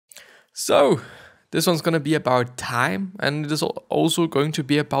So, this one's gonna be about time, and it is also going to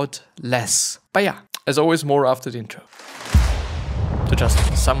be about less. But yeah, as always, more after the intro. To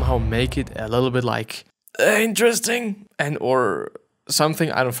just somehow make it a little bit like interesting and or something,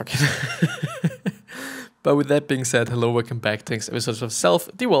 I don't fucking But with that being said, hello, welcome back. Thanks episodes of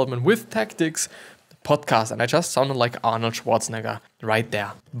Self-Development with Tactics podcast. And I just sounded like Arnold Schwarzenegger right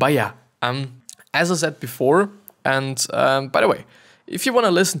there. But yeah, as I said before, and by the way, if you want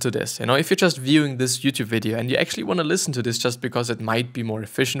to listen to this, if you're just viewing this YouTube video and you actually want to listen to this just because it might be more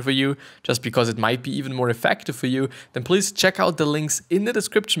efficient for you, just because it might be even more effective for you, then please check out the links in the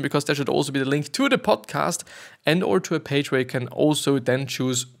description, because there should also be the link to the podcast and or to a page where you can also then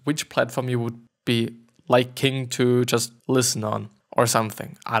choose which platform you would be liking to just listen on or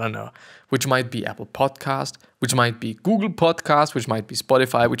something. I don't know. Which might be Apple Podcast, which might be Google Podcast, which might be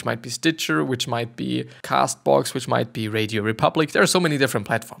Spotify, which might be Stitcher, which might be Castbox, which might be Radio Republic. There are so many different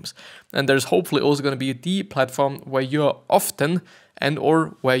platforms. And there's hopefully also going to be the platform where you're often and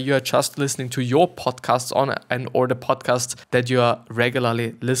or where you're just listening to your podcasts on and or the podcasts that you are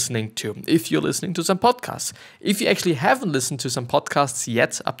regularly listening to. If you're listening to some podcasts. If you actually haven't listened to some podcasts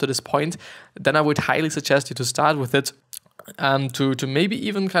yet up to this point, then I would highly suggest you to start with it. To maybe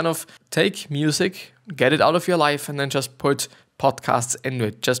even kind of take music, get it out of your life, and then just put podcasts into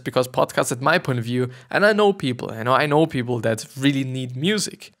it. Just because podcasts, at my point of view, and I know people that really need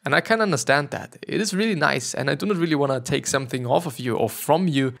music, and I can understand that. It is really nice, and I do not really want to take something off of you or from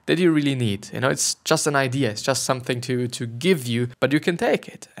you that you really need. It's just an idea, it's just something to give you, but you can take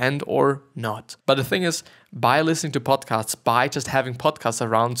it and or not. But the thing is, by listening to podcasts, by just having podcasts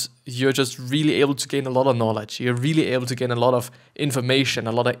around, you're just really able to gain a lot of knowledge. You're really able to gain a lot of information,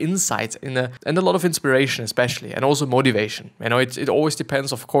 a lot of insights, and a lot of inspiration especially, and also motivation. It always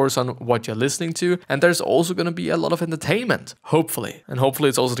depends, of course, on what you're listening to, and there's also going to be a lot of entertainment, hopefully. And hopefully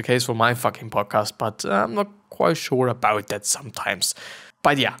it's also the case for my fucking podcast, but I'm not quite sure about that sometimes.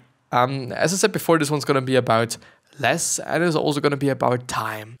 But yeah, as I said before, this one's going to be about less, and it's also going to be about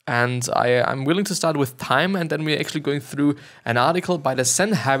time. And I'm willing to start with time, and then we're actually going through an article by the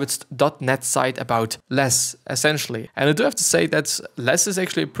zenhabits.net site about less, essentially. And I do have to say that less is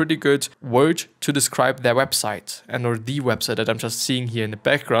actually a pretty good word to describe their website, and or the website that I'm just seeing here in the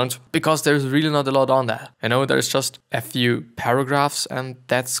background, because there's really not a lot on there. There's just a few paragraphs, and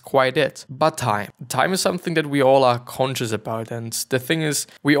that's quite it. But time is something that we all are conscious about, and the thing is,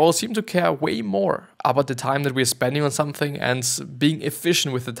 we all seem to care way more about the time that we're spending on something and being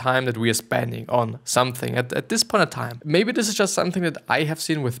efficient with the time that we are spending on something at this point of time. Maybe this is just something that I have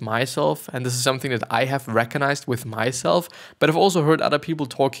seen with myself, and this is something that I have recognized with myself, but I've also heard other people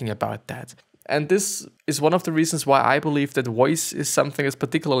talking about that. And this is one of the reasons why I believe that voice is something that's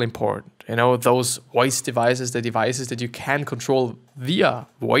particularly important. Those voice devices, the devices that you can control via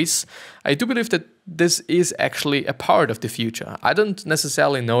voice. I do believe that this is actually a part of the future. I don't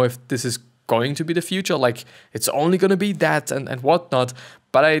necessarily know if this is going to be the future, like it's only going to be that and whatnot,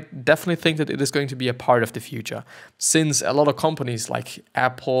 but I definitely think that it is going to be a part of the future, since a lot of companies like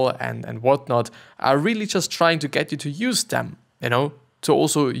Apple and whatnot are really just trying to get you to use them, to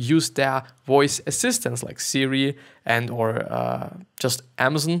also use their voice assistants like Siri and or just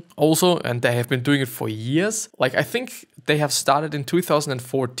Amazon also, and they have been doing it for years. Like I think they have started in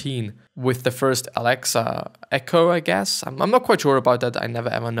 2014 with the first Alexa Echo, I guess. I'm not quite sure about that. I never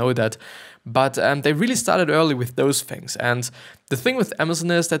ever know that. But they really started early with those things. And the thing with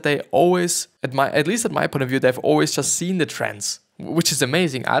Amazon is that they always, at least at my point of view, they've always just seen the trends, which is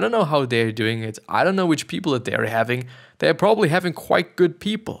amazing. I don't know how they're doing it. I don't know which people that they're having. They're probably having quite good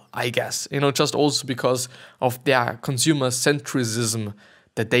people, I guess. Just also because of their consumer centricism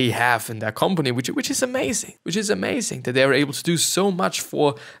that they have in their company, which is amazing. Which is amazing that they're able to do so much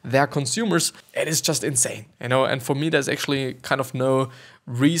for their consumers. It is just insane, And for me, there's actually kind of no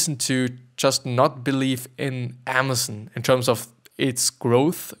reason to just not believe in Amazon in terms of its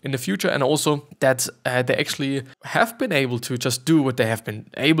growth in the future, and also that they actually have been able to just do what they have been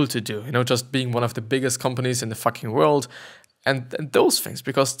able to do, just being one of the biggest companies in the fucking world, and those things,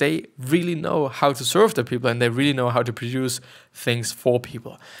 because they really know how to serve the people and they really know how to produce things for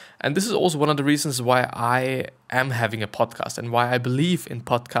people. And this is also one of the reasons why I am having a podcast and why I believe in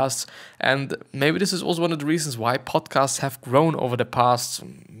podcasts. And maybe this is also one of the reasons why podcasts have grown over the past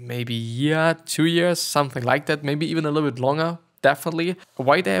maybe year, 2 years, something like that, maybe even a little bit longer. Definitely.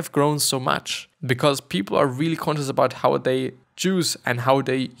 Why they have grown so much? Because people are really conscious about how they choose and how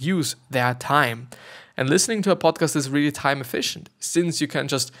they use their time. And listening to a podcast is really time efficient, since you can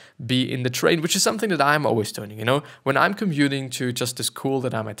just be in the train, which is something that I'm always doing, you know, when I'm commuting to just the school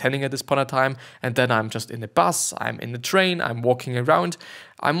that I'm attending at this point of time, and then I'm just in the bus, I'm in the train, I'm walking around,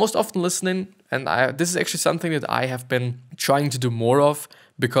 I'm most often listening. And this is actually something that I have been trying to do more of,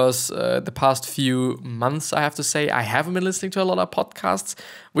 because the past few months, I have to say, I haven't been listening to a lot of podcasts,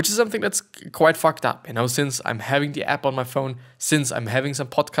 which is something that's quite fucked up, you know, since I'm having the app on my phone, since I'm having some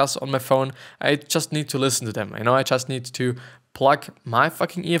podcasts on my phone, I just need to listen to them, you know, I just need to plug my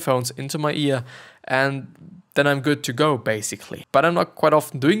fucking earphones into my ear, and then I'm good to go, basically. But I'm not quite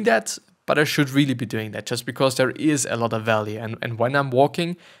often doing that, but I should really be doing that, just because there is a lot of value. And when I'm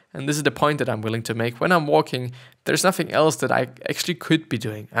walking, and this is the point that I'm willing to make, when I'm walking, there's nothing else that I actually could be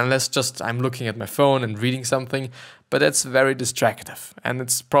doing, unless just I'm looking at my phone and reading something, but that's very distractive, and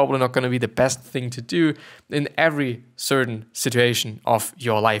it's probably not going to be the best thing to do in every certain situation of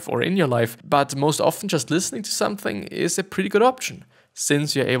your life or in your life, but most often just listening to something is a pretty good option,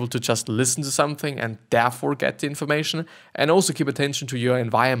 since you're able to just listen to something and therefore get the information, and also keep attention to your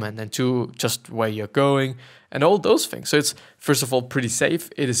environment and to just where you're going and all those things. So it's, first of all, pretty safe,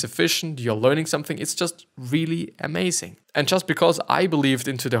 it is efficient, you're learning something, it's just really amazing. And just because I believed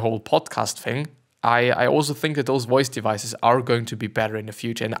into the whole podcast thing, I also think that those voice devices are going to be better in the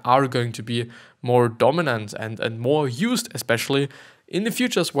future and are going to be more dominant and more used, especially in the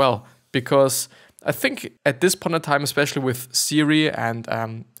future as well, because I think at this point in time, especially with Siri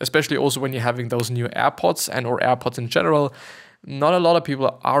and especially also when you're having those new AirPods and or AirPods in general, not a lot of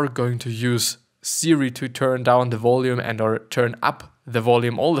people are going to use Siri to turn down the volume and or turn up the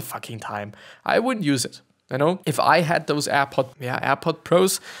volume all the fucking time. I wouldn't use it. You know, if I had those AirPod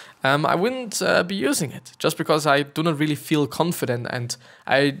Pros, I wouldn't be using it, just because I do not really feel confident and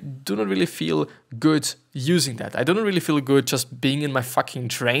I do not really feel good using that. I don't really feel good just being in my fucking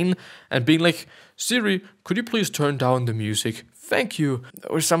train and being like, Siri, could you please turn down the music? Thank you,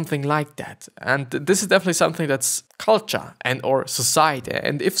 or something like that. And this is definitely something that's culture and or society.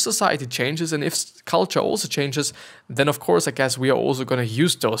 And if society changes and if culture also changes, then of course, I guess we are also going to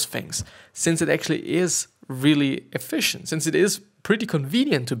use those things, since it actually is really efficient, since it is pretty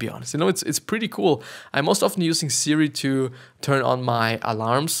convenient, to be honest. You know, it's pretty cool. I'm most often using Siri to turn on my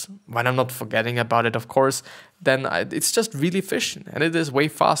alarms when I'm not forgetting about it, of course. Then it's just really efficient, and it is way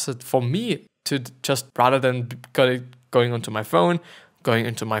faster for me to just, rather than going onto my phone, going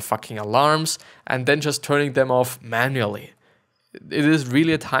into my fucking alarms, and then just turning them off manually. It is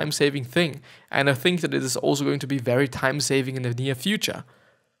really a time-saving thing, and I think that it is also going to be very time-saving in the near future.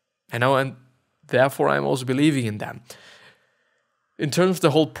 You know, and therefore I'm also believing in them. In terms of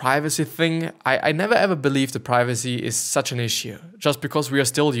the whole privacy thing, I never ever believed that privacy is such an issue, just because we are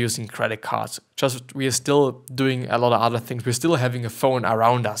still using credit cards, just we are still doing a lot of other things, we're still having a phone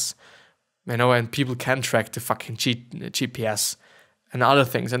around us, you know, and people can track the fucking GPS and other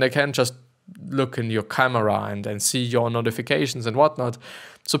things, and they can just look in your camera and see your notifications and whatnot.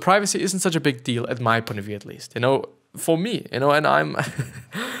 So privacy isn't such a big deal, at my point of view at least, you know, for me, you know, and I'm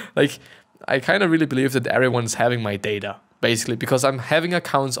like, I kind of really believe that everyone's having my data, basically, because I'm having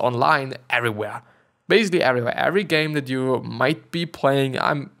accounts online everywhere. Basically everywhere. Every game that you might be playing,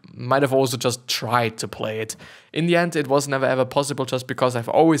 I might have also just tried to play it. In the end, it was never ever possible, just because I've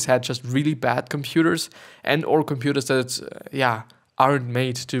always had just really bad computers and or computers that, aren't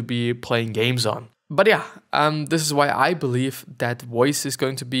made to be playing games on. But this is why I believe that voice is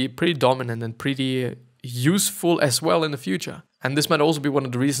going to be pretty dominant and pretty useful as well in the future. And this might also be one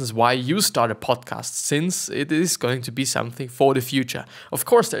of the reasons why you start a podcast, since it is going to be something for the future. Of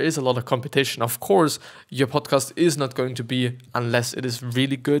course, there is a lot of competition. Of course, your podcast is not going to be, unless it is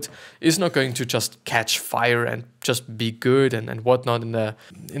really good, is not going to just catch fire and just be good and whatnot in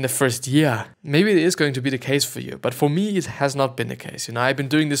the first year. Maybe it is going to be the case for you, but for me, it has not been the case. You know, I've been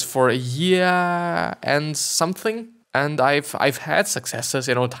doing this for a year and something. And I've had successes,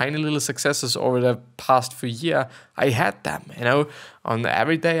 you know, tiny little successes over the past few years. I had them, you know, on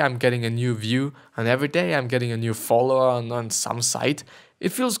every day I'm getting a new view, and every day I'm getting a new follower on some site.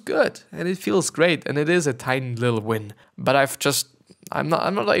 It feels good and it feels great, and it is a tiny little win. But I'm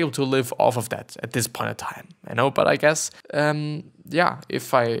not able to live off of that at this point in time, you know. But I guess,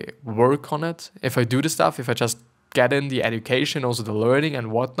 if I work on it, if I do the stuff, if I just get in the education, also the learning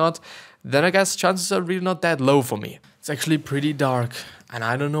and whatnot, then I guess chances are really not that low for me. It's actually pretty dark, and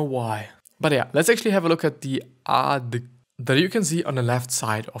I don't know why. But let's actually have a look at the that you can see on the left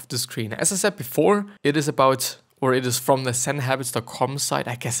side of the screen. As I said before, it is from the zenhabits.com site.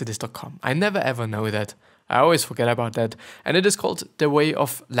 I guess it is .com. I never ever know that. I always forget about that. And it is called The Way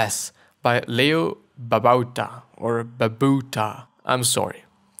of Less by Leo Babauta or Babuta. I'm sorry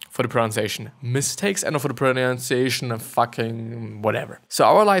for for the pronunciation mistakes and for the pronunciation of fucking whatever. So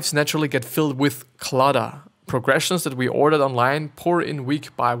our lives naturally get filled with clutter. Progressions that we ordered online pour in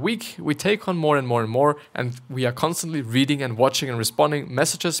week by week. We take on more and more and more, and we are constantly reading and watching and responding.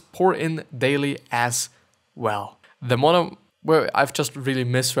 Messages pour in daily as well. The modern, well, I've just really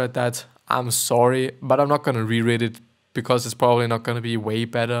misread that. I'm sorry, but I'm not going to reread it because it's probably not going to be way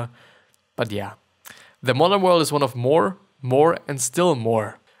better. But yeah, the modern world is one of more, and still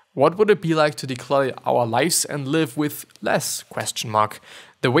more. What would it be like to declutter our lives and live with less? ?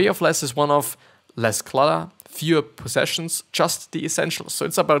 The way of less is one of less clutter, fewer possessions, just the essentials. So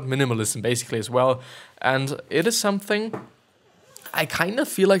it's about minimalism basically as well. And it is something, I kind of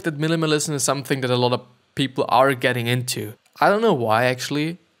feel like that minimalism is something that a lot of people are getting into. I don't know why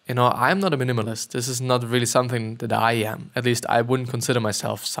actually. You know, I'm not a minimalist. This is not really something that I am. At least I wouldn't consider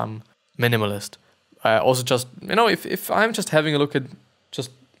myself some minimalist. Also just, you know, if I'm just having a look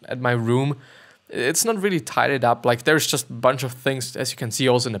at my room, it's not really tidied up. Like there's just a bunch of things, as you can see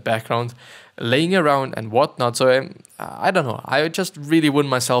also in the background, laying around and whatnot. So I don't know. I just really wouldn't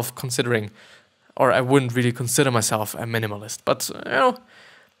myself considering, or I wouldn't really consider myself a minimalist. But, you know,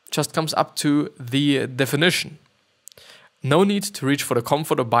 just comes up to the definition. No need to reach for the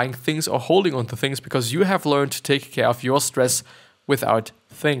comfort of buying things or holding on to things because you have learned to take care of your stress without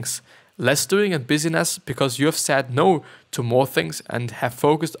things. Less doing and busyness because you have said no to more things and have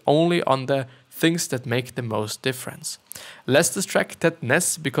focused only on the things that make the most difference. Less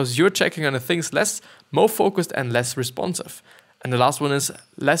distractedness because you're checking on the things less, more focused and less responsive. And the last one is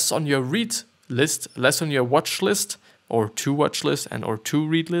less on your read list, less on your watch list or to watch list and or to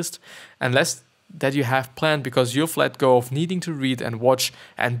read list, and less that you have planned because you've let go of needing to read and watch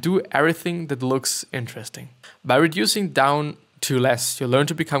and do everything that looks interesting. By reducing down to less, you learn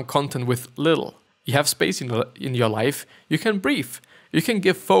to become content with little. You have space in your life, you can breathe, you can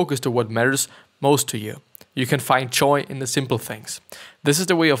give focus to what matters most to you. You can find joy in the simple things. This is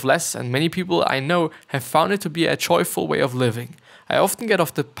the way of less, and many people I know have found it to be a joyful way of living. I often get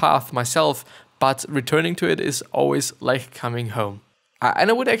off the path myself, but returning to it is always like coming home.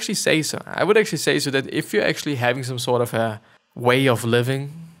 And I would actually say so. I would actually say so that if you're actually having some sort of a way of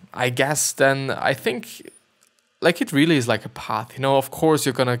living, I guess, then I think like it really is like a path. You know, of course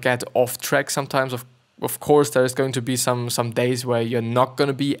you're gonna get off track sometimes. Of course there's going to be some days where you're not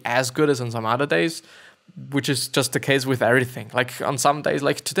gonna be as good as on some other days, which is just the case with everything. Like on some days,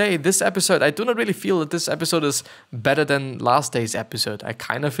 like today, this episode, I do not really feel that this episode is better than last day's episode. I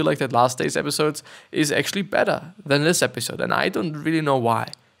kind of feel like that last day's episode is actually better than this episode, and I don't really know why.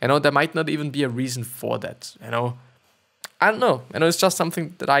 You know, there might not even be a reason for that, you know. I don't know. You know, it's just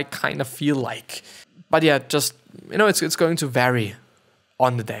something that I kind of feel like. But yeah, just, you know, it's going to vary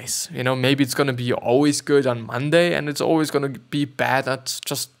on the days. You know, maybe it's going to be always good on Monday and it's always going to be bad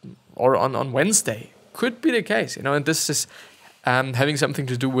on Wednesday. Could be the case, you know, and this is having something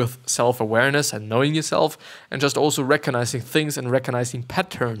to do with self-awareness and knowing yourself and just also recognizing things and recognizing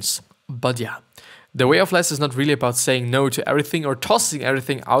patterns. But yeah, the way of less is not really about saying no to everything or tossing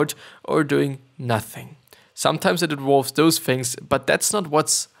everything out or doing nothing. Sometimes it involves those things, but that's not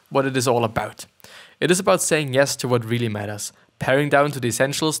what it is all about. It is about saying yes to what really matters, paring down to the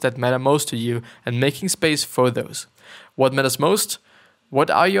essentials that matter most to you and making space for those. What matters most? What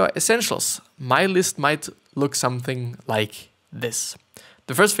are your essentials? My list might look something like this.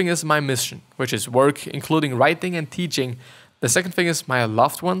 The first thing is my mission, which is work, including writing and teaching. The second thing is my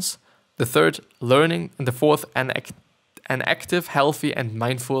loved ones. The third, learning. And the fourth, an active, healthy, and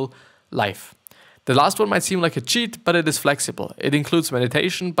mindful life. The last one might seem like a cheat, but it is flexible. It includes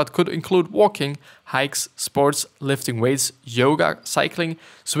meditation, but could include walking, hikes, sports, lifting weights, yoga, cycling,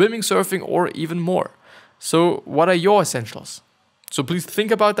 swimming, surfing, or even more. So what are your essentials? So please think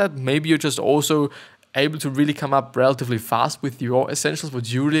about that. Maybe you're just also able to really come up relatively fast with your essentials,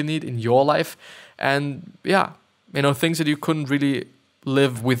 what you really need in your life. And yeah, you know, things that you couldn't really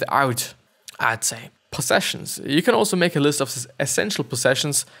live without, I'd say. Possessions. You can also make a list of essential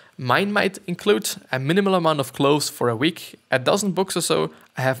possessions. Mine might include a minimal amount of clothes for a week, a dozen books or so.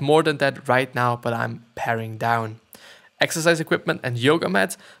 I have more than that right now, but I'm paring down. Exercise equipment and yoga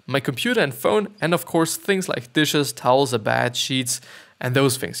mat, my computer and phone, and of course things like dishes, towels, a bed, sheets, and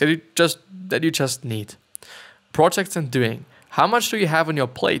those things that you just need. Projects and doing. How much do you have on your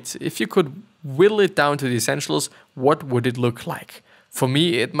plate? If you could whittle it down to the essentials, what would it look like? For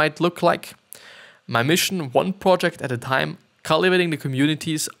me, it might look like my mission, one project at a time, cultivating the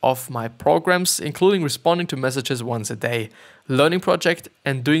communities of my programs, including responding to messages once a day, learning project,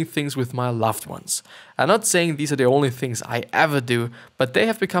 and doing things with my loved ones. I'm not saying these are the only things I ever do, but they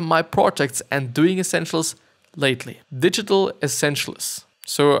have become my projects and doing essentials lately. Digital essentials.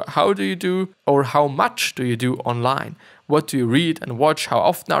 So how do you do, or how much do you do online? What do you read and watch? How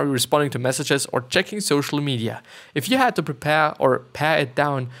often are you responding to messages or checking social media? If you had to prepare or pare it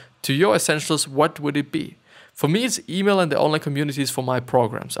down to your essentials, what would it be? For me, it's email and the online communities for my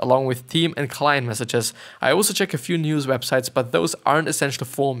programs, along with team and client messages. I also check a few news websites, but those aren't essential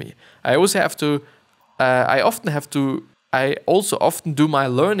for me. I also often do my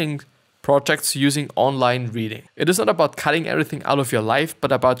learning projects using online reading. It is not about cutting everything out of your life,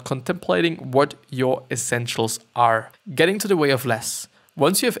 but about contemplating what your essentials are. Getting to the way of less.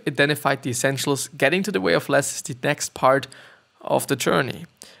 Once you have identified the essentials, getting to the way of less is the next part of the journey.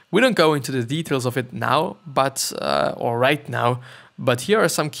 We don't go into the details of it now, or right now, but here are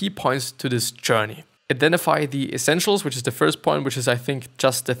some key points to this journey. Identify the essentials, which is the first point, which is, I think,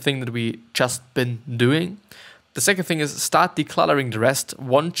 just the thing that we just been doing. The second thing is start decluttering the rest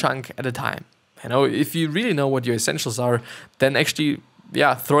one chunk at a time. If you really know what your essentials are, then actually,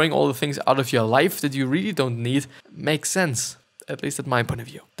 throwing all the things out of your life that you really don't need makes sense, at least at my point of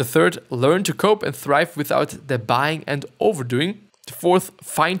view. The third, learn to cope and thrive without the buying and overdoing. The fourth,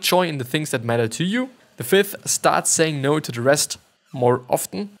 find joy in the things that matter to you. The fifth, start saying no to the rest more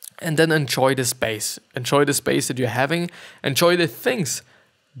often. And then enjoy the space. Enjoy the space that you're having. Enjoy the things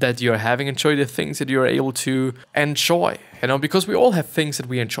that you're having. Enjoy the things that you're able to enjoy. Because we all have things that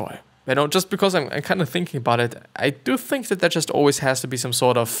we enjoy. Just because I'm kind of thinking about it, I do think that there just always has to be some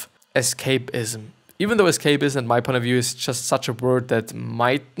sort of escapism. Even though escapism, in my point of view, is just such a word that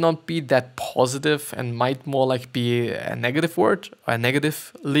might not be that positive and might more like be a negative word, or a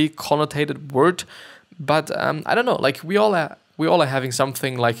negatively connotated word. But I don't know, like we all are having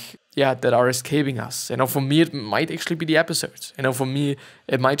something like, that are escaping us. For me, it might actually be the episodes. For me,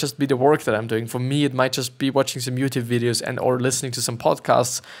 it might just be the work that I'm doing. For me, it might just be watching some YouTube videos or listening to some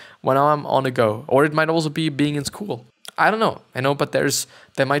podcasts when I'm on the go. Or it might also be being in school. I don't know. But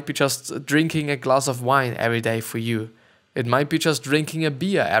there might be just drinking a glass of wine every day for you. It might be just drinking a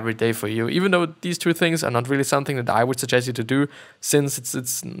beer every day for you, even though these two things are not really something that I would suggest you to do, since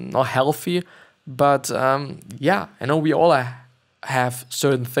it's not healthy. But we all have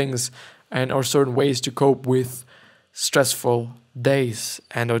certain things or certain ways to cope with stressful days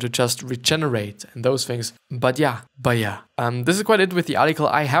or to just regenerate and those things. But this is quite it with the article.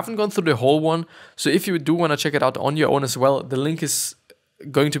 I haven't gone through the whole one, so if you do want to check it out on your own as well, the link is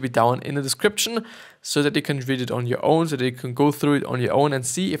going to be down in the description so that you can read it on your own, so that you can go through it on your own and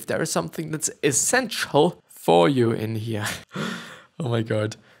see if there is something that's essential for you in here. Oh my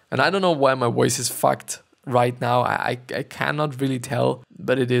god. And I don't know why my voice is fucked right now. I cannot really tell,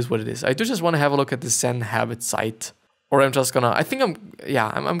 but it is what it is. I do just want to have a look at the Zen habit site, or I'm just gonna,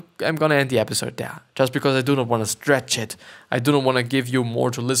 I'm gonna end the episode there, just because I do not want to stretch it. I do not want to give you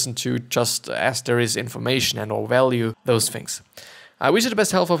more to listen to, just as there is information and or value, those things. I wish you the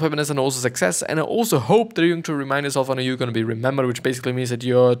best health, of happiness, and also success. And I also hope that you're going to remind yourself when you're going to be remembered, which basically means that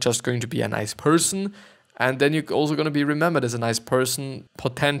you're just going to be a nice person. And then you're also going to be remembered as a nice person,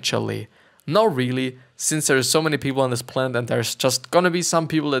 potentially. Not really, since there's so many people on this planet and there's just going to be some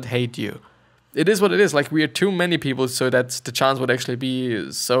people that hate you. It is what it is. Like, we are too many people, so that the chance would actually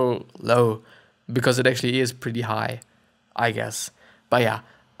be so low. Because it actually is pretty high, I guess. But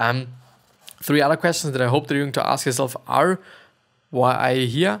 3 other questions that I hope that you're going to ask yourself are: why are you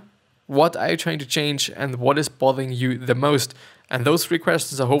here? What are you trying to change? And what is bothering you the most? And those 3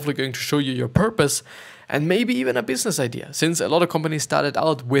 questions are hopefully going to show you your purpose and maybe even a business idea, since a lot of companies started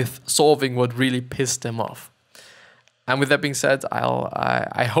out with solving what really pissed them off. And with that being said,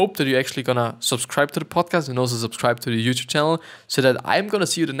 I hope that you're actually gonna subscribe to the podcast and also subscribe to the YouTube channel, so that I'm gonna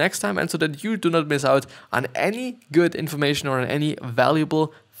see you the next time and so that you do not miss out on any good information or on any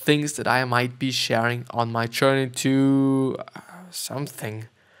valuable things that I might be sharing on my journey to something.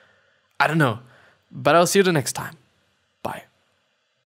 I don't know. But I'll see you the next time.